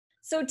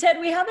So Ted,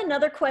 we have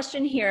another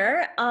question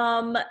here.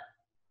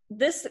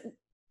 This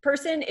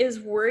person is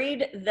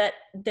worried that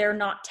they're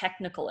not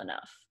technical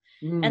enough.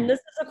 And this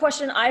is a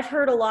question I've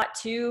heard a lot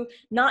too.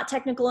 Not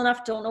technical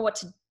enough, don't know what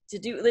to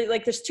do.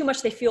 Like there's too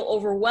much, they feel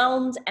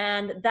overwhelmed,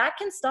 and that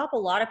can stop a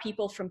lot of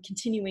people from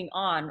continuing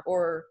on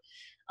or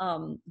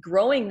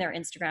growing their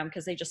Instagram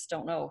because they just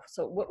don't know.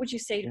 So what would you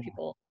say to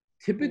people?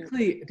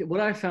 Typically,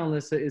 what I found,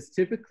 Lisa, is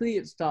typically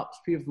it stops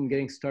people from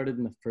getting started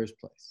in the first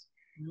place.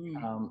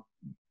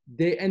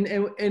 They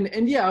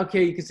yeah,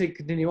 okay, you can say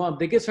continue on.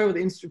 They get started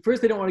with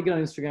first. They don't want to get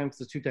on Instagram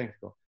because it's too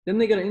technical. Then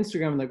they get on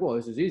Instagram and like, whoa,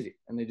 this is easy,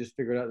 and they just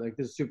figure it out like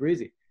this is super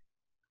easy.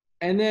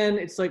 And then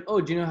it's like, oh,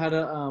 do you know how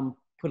to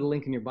put a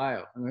link in your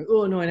bio? I'm like,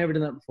 oh no, I never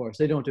done that before,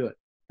 so they don't do it.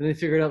 And they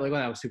figure it out like, oh,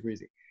 that was super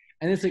easy.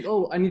 And it's like,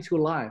 oh, I need to go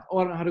live. Oh,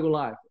 I don't know how to go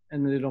live,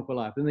 and then they don't go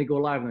live. Then they go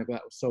live and like, oh,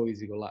 that was so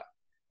easy to go live,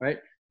 right?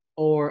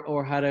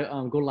 Or how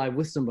to go live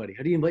with somebody.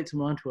 How do you invite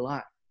someone onto a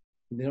live?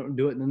 And they don't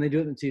do it, and then they do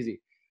it, and it's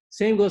easy.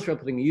 Same goes for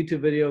uploading a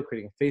YouTube video,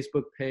 creating a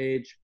Facebook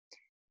page,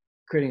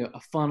 creating a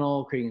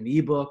funnel, creating an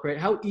ebook, right?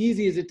 How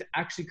easy is it to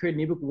actually create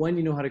an ebook when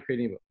you know how to create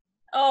an ebook?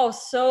 Oh,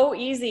 so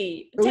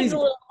easy. It takes a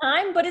little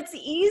time, but it's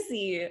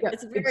easy. Yeah,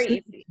 it's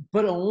very easy.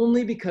 But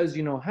only because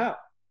you know how,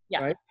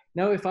 right?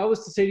 Now, if I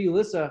was to say to you,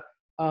 Lisa,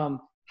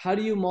 how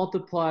do you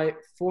multiply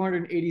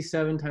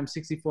 487 times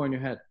 64 in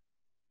your head?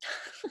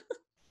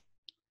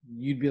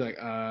 You'd be like,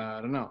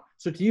 I don't know.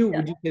 So to you,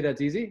 would you say that's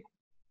easy?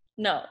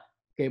 No.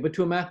 Okay, but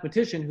to a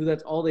mathematician who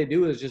that's all they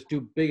do is just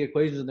do big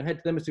equations in their head,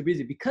 to them it's super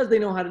easy because they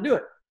know how to do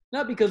it.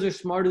 Not because they're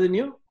smarter than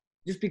you,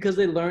 just because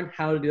they learned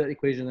how to do that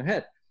equation in their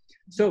head.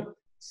 So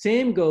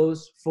same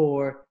goes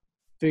for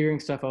figuring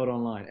stuff out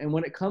online. And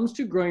when it comes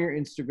to growing your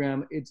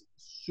Instagram, it's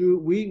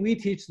we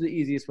teach the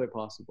easiest way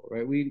possible,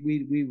 right?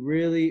 We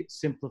really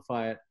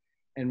simplify it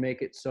and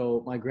make it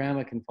so my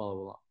grandma can follow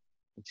along.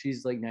 And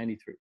she's like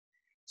 93.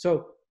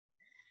 So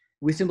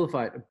we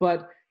simplify it.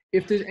 But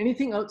if there's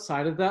anything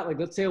outside of that, like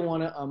let's say I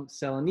want to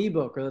sell an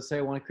ebook, or let's say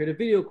I want to create a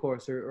video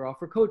course or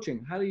offer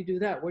coaching, how do you do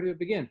that? Where do I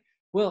begin?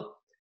 Well,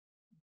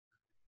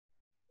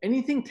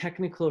 anything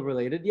technical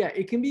related, yeah,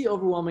 it can be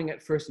overwhelming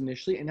at first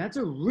initially, and that's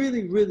a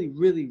really, really,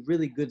 really,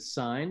 really good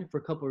sign for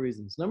a couple of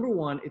reasons. Number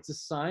one, it's a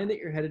sign that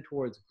you're headed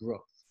towards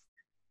growth.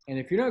 And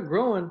if you're not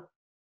growing,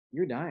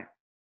 you're dying.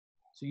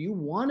 So you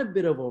want a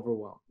bit of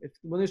overwhelm.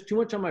 When there's too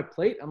much on my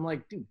plate, I'm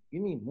like, dude,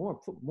 give me more,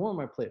 put more on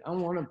my plate. I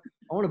want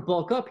to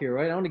bulk up here,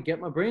 right? I want to get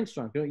my brain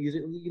strong. If you don't use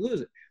it, you lose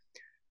it.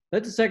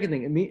 That's the second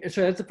thing.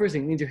 That's the first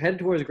thing. It means you're headed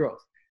towards growth.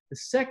 The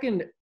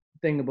second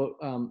thing about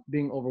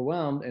being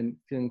overwhelmed and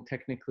feeling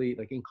technically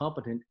like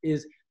incompetent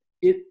is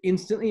it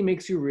instantly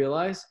makes you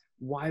realize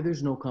why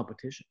there's no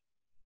competition,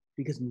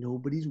 because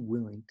nobody's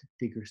willing to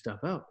figure stuff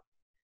out.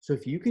 So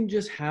if you can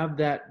just have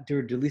that, or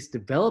at least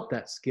develop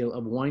that skill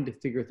of wanting to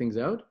figure things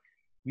out,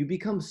 you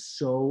become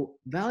so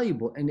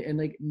valuable. And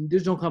like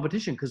there's no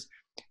competition, because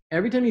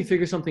every time you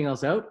figure something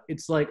else out,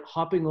 it's like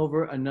hopping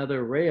over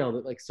another rail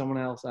that like someone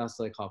else has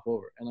to like hop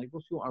over. And like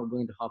most people aren't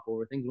willing to hop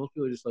over things. Most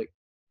people are just like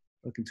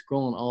looking,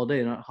 scrolling all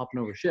day, not hopping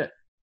over shit.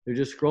 They're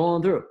just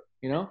scrolling through,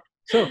 you know?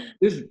 So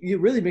it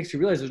really makes you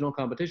realize there's no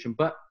competition.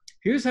 But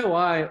here's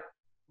how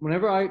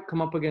whenever I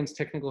come up against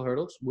technical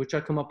hurdles, which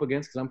I come up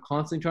against because I'm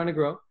constantly trying to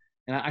grow,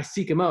 and I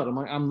seek them out.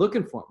 I'm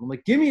looking for them. I'm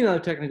like, give me another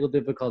technical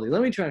difficulty.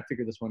 Let me try and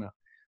figure this one out.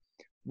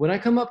 When I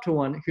come up to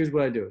one, here's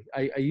what I do.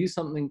 I use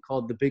something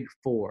called the Big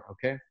Four,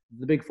 okay?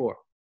 The Big Four.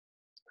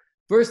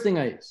 First thing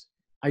I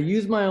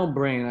use my own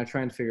brain, and I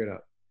try and figure it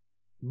out.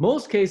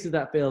 Most cases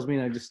that fails me,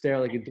 and I just stare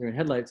like a deer in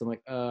headlights. I'm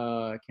like,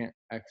 I can't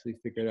actually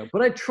figure it out.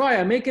 But I try.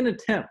 I make an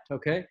attempt,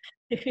 okay?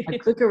 I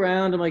click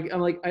around.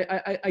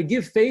 I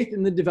give faith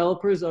in the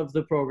developers of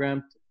the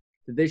program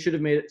that they should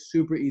have made it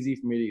super easy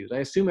for me to use. I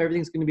assume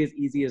everything's going to be as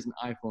easy as an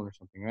iPhone or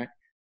something, right?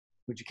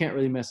 Which you can't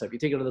really mess up. You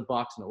take it out of the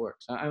box and it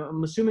works.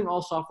 I'm assuming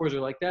all softwares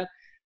are like that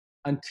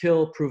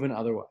until proven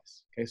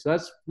otherwise. Okay, so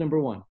that's number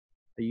one.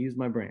 I use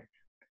my brain.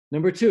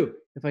 Number two,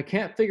 if I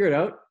can't figure it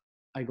out,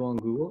 I go on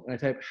Google and I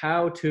type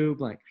how to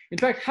blank. In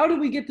fact, how did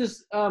we get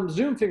this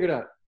Zoom figured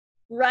out?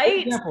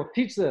 Right. For example,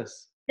 teach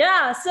this.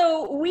 Yeah,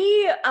 so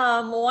we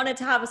wanted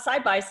to have a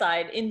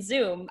side-by-side in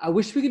Zoom. I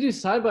wish we could do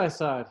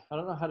side-by-side. I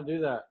don't know how to do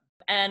that.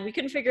 And we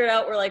couldn't figure it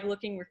out. We're like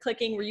looking, we're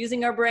clicking, we're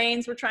using our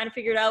brains, we're trying to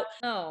figure it out.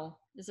 Oh,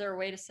 is there a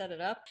way to set it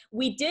up?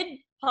 We did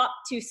hop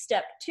to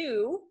step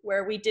 2,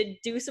 where we did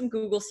do some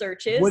Google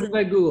searches. What did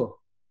I Google?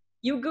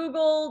 You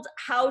Googled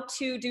how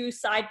to do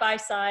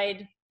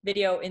side-by-side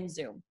video in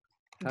Zoom.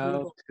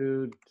 How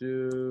to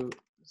do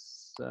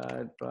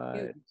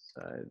side-by-side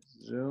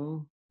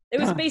Zoom. It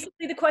was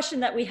basically the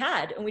question that we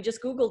had, and we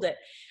just Googled it.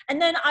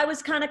 And then I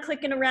was kind of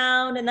clicking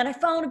around, and then I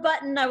found a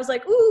button. I was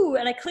like, ooh,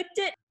 and I clicked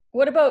it.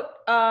 What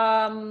about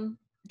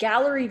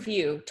gallery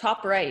view,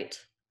 top right?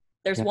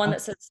 There's one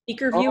that says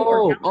speaker view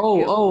or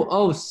gallery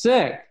view.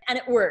 Sick. And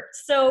it worked.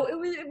 So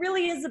it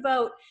really is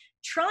about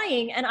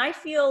trying. And I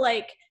feel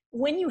like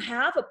when you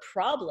have a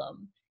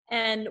problem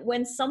and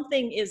when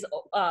something is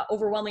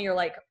overwhelming, you're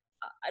like,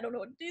 I don't know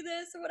how to do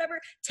this or whatever,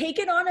 take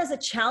it on as a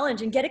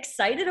challenge and get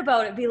excited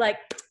about it. Be like,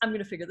 I'm going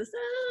to figure this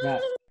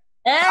out.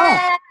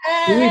 Oh,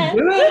 did we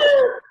do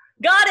it?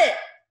 Got it.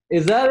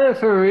 Is that it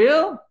for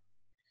real?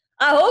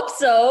 I hope I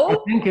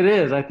so. think it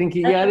is. I think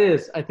yeah, it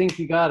is. I think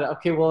you got it.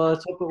 Okay, well,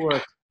 let's hope it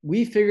works.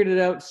 We figured it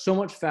out so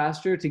much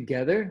faster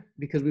together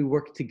because we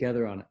worked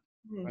together on it,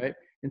 right?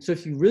 And so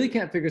if you really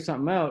can't figure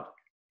something out,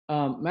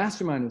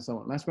 mastermind with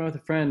someone, mastermind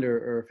with a friend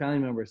or a family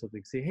member or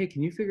something. Say, hey,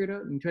 can you figure it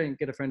out? And try and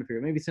get a friend to figure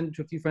it out. Maybe send it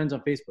to a few friends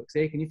on Facebook.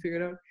 Say, hey, can you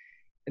figure it out?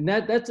 And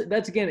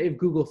that's again, if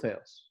Google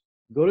fails,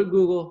 go to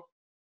Google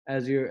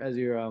as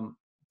your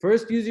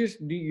first use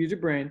your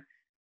brain.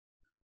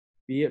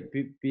 Be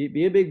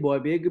a big boy,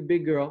 be a good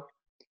big girl,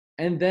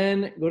 and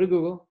then go to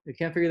Google. If you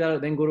can't figure that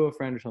out, then go to a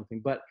friend or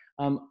something. But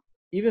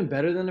even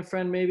better than a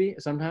friend, maybe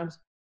sometimes,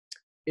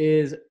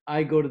 is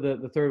I go to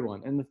the third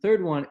one. And the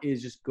third one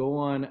is just go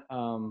on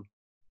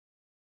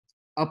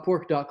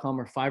Upwork.com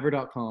or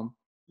Fiverr.com,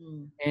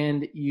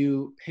 and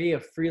you pay a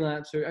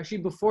freelancer. Actually,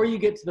 before you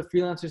get to the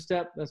freelancer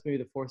step, that's maybe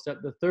the fourth step.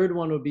 The third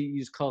one would be you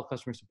just call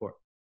customer support.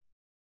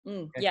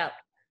 Okay? Yeah.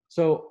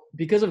 So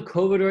because of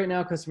COVID right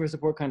now, customer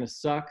support kind of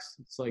sucks.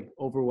 It's like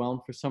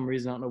overwhelmed for some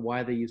reason. I don't know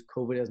why they use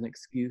COVID as an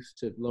excuse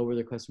to lower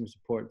their customer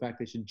support. In fact,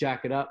 they should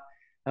jack it up,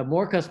 have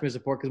more customer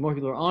support because more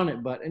people are on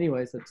it. But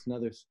anyways, that's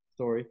another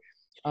story.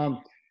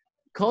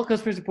 Call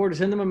customer support or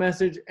send them a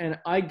message, and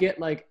I get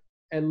like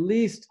at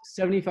least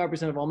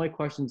 75% of all my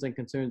questions and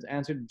concerns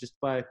answered just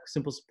by a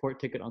simple support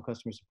ticket on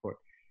customer support.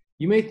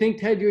 You may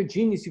think, Ted, you're a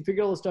genius. You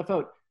figured all this stuff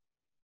out.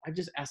 I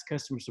just ask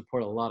customer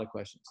support a lot of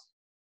questions.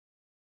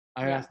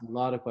 I asked a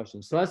lot of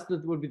questions. So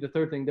would be the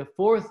third thing. The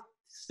fourth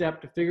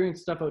step to figuring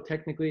stuff out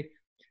technically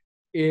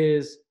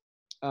is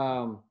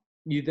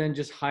you then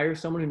just hire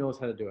someone who knows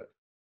how to do it.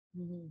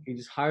 You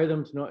just hire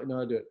them to know how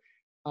to do it.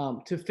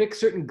 To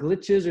fix certain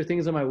glitches or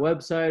things on my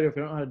website, or if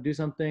I don't know how to do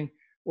something,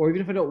 or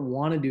even if I don't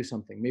want to do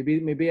something,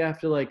 maybe I have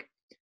to like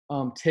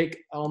take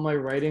all my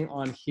writing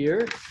on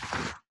here.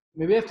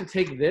 Maybe I have to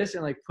take this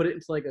and like put it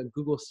into like a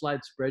Google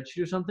Slide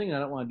spreadsheet or something, and I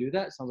don't want to do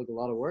that. It sounds like a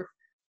lot of work.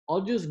 I'll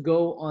just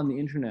go on the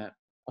internet.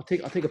 I'll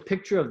take a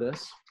picture of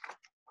this,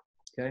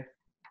 okay?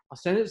 I'll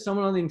send it to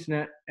someone on the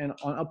internet and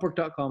on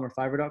Upwork.com or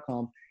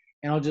Fiverr.com,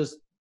 and I'll just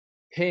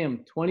pay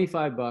them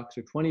 $25 or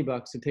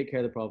 $20 to take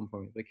care of the problem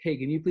for me. Like, hey,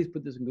 can you please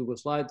put this in Google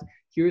Slides?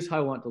 Here's how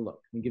I want it to look.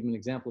 And give them an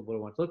example of what I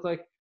want it to look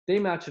like. They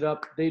match it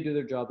up. They do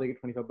their job. They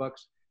get $25.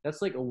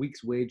 That's like a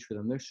week's wage for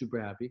them. They're super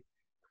happy.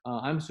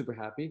 I'm super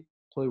happy.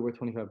 Totally worth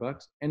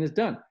 $25, and it's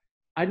done.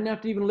 I didn't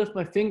have to even lift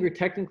my finger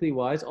technically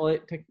wise.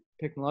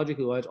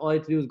 Technologically wise, all I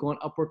had to do was go on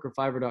Upwork or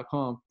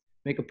Fiverr.com,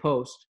 make a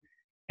post,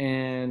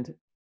 and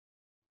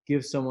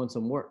give someone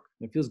some work.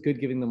 And it feels good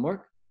giving them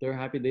work. They're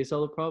happy. They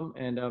solve the problem,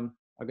 and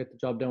I get the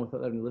job done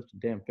without having to lift a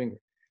damn finger.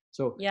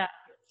 So yeah,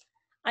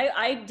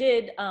 I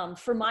did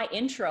for my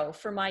intro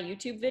for my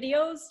YouTube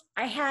videos.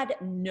 I had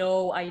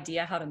no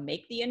idea how to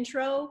make the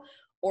intro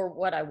or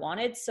what I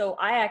wanted. So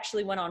I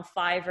actually went on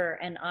Fiverr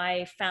and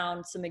I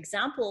found some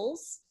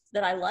examples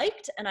that I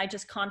liked, and I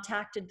just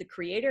contacted the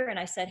creator and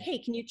I said, hey,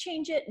 can you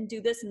change it and do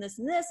this and this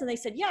and this? And they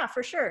said, yeah,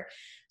 for sure.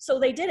 So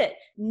they did it.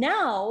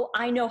 Now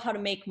I know how to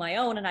make my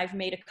own, and I've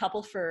made a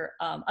couple for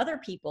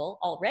other people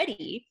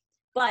already.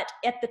 But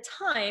at the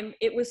time,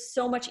 it was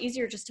so much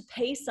easier just to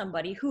pay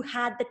somebody who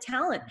had the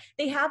talent.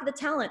 They have the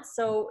talent,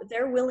 so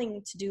they're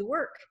willing to do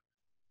work.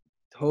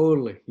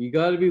 Totally. You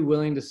got to be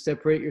willing to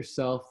separate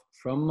yourself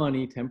from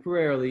money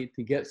temporarily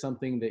to get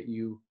something that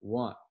you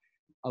want.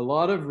 A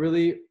lot of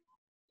really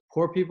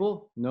poor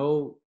people,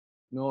 no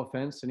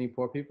offense to any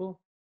poor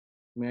people.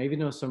 I mean, I even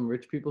know some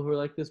rich people who are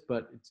like this,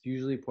 but it's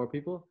usually poor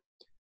people.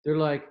 They're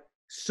like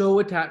so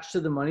attached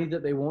to the money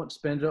that they won't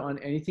spend it on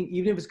anything,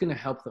 even if it's going to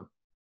help them,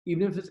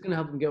 even if it's going to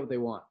help them get what they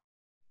want,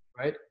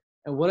 right?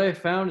 And what I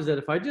found is that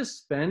if I just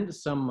spend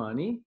some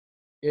money,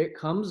 it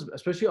comes,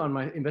 especially on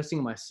my investing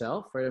in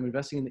myself, right? I'm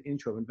investing in the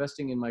intro, I'm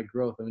investing in my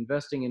growth, I'm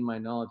investing in my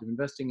knowledge, I'm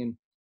investing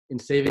in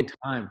saving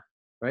time,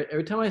 right?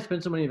 Every time I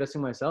spend some money investing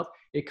in myself,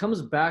 it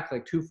comes back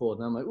like twofold.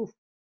 And I'm like, oof,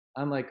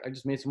 I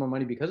just made some more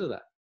money because of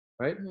that,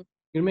 right? Mm-hmm.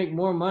 You're gonna make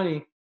more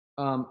money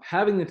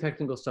having the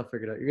technical stuff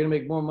figured out. You're gonna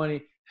make more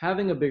money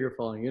having a bigger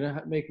following. You're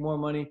gonna make more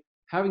money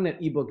having that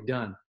ebook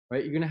done,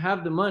 right? You're gonna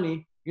have the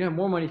money. You're gonna have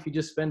more money if you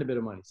just spend a bit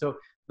of money. So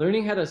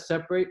learning how to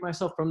separate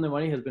myself from the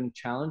money has been a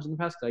challenge in the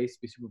past. I used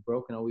to be super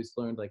broke and always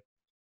learned, like,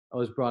 I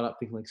was brought up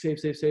thinking like save,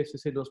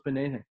 don't spend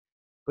anything.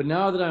 But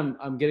now that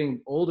I'm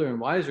getting older and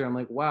wiser, I'm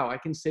like, wow, I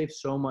can save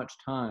so much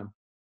time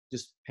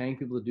just paying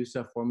people to do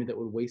stuff for me that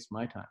would waste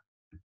my time.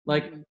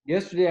 Like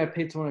yesterday, I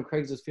paid someone on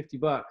Craigslist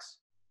 $50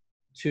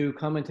 to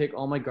come and take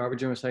all my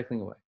garbage and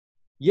recycling away.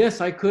 Yes,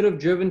 I could have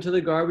driven to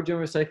the garbage and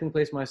recycling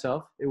place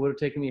myself. It would have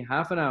taken me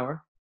half an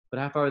hour, but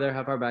half hour there,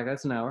 half hour back,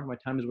 that's an hour. My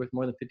time is worth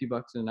more than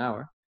 $50 in an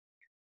hour.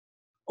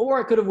 Or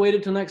I could have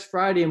waited till next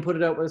Friday and put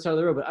it out by the side of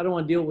the road, but I don't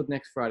want to deal with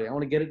next Friday. I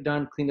want to get it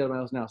done, cleaned out of my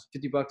house now. So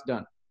 $50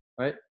 done,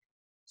 right?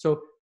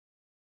 So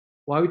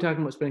why are we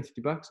talking about spending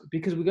 $50?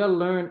 Because we got to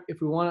learn,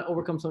 if we want to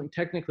overcome something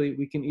technically,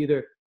 we can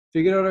either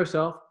figure it out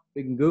ourselves,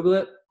 we can Google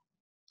it,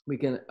 we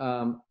can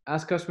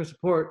ask customer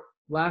support.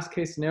 Last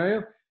case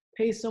scenario,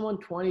 pay someone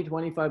 $20,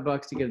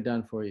 $25 to get it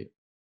done for you.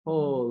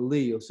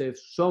 Holy, you'll save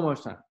so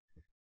much time.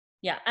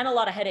 Yeah, and a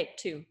lot of headache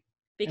too.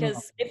 And a lot.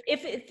 Because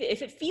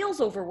if it feels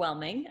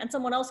overwhelming and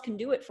someone else can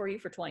do it for you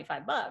for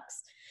 25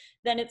 bucks,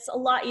 then it's a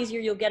lot easier.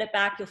 You'll get it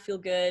back, you'll feel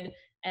good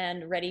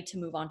and ready to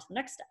move on to the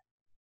next step.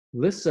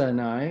 Lissa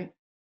and I,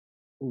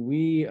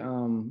 we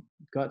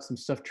got some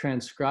stuff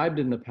transcribed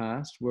in the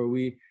past where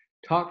we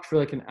talked for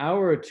like an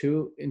hour or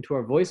two into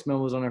our voice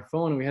memos on our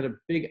phone, and we had a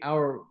big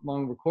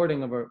hour-long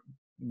recording of our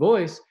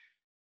voice.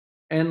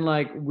 And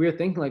like we're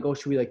thinking like, oh,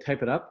 should we like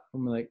type it up?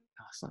 And we're like,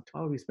 oh, it's not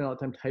why we spend all the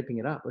time typing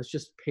it up. Let's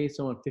just pay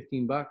someone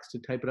 $15 to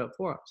type it up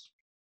for us.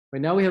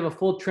 Right now we have a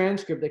full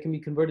transcript that can be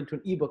converted to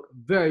an ebook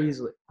very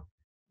easily.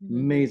 Mm-hmm.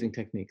 Amazing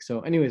technique.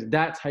 So anyways,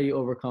 that's how you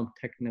overcome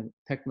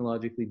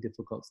technologically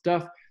difficult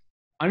stuff.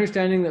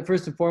 Understanding that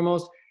first and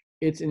foremost,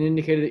 it's an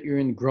indicator that you're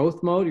in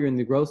growth mode, you're in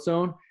the growth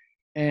zone.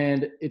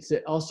 And it's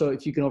also,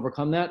 if you can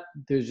overcome that,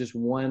 there's just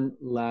one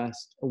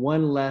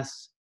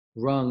less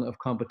rung of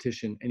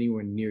competition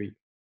anywhere near you.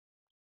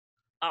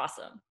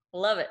 Awesome.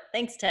 Love it.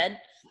 Thanks, Ted.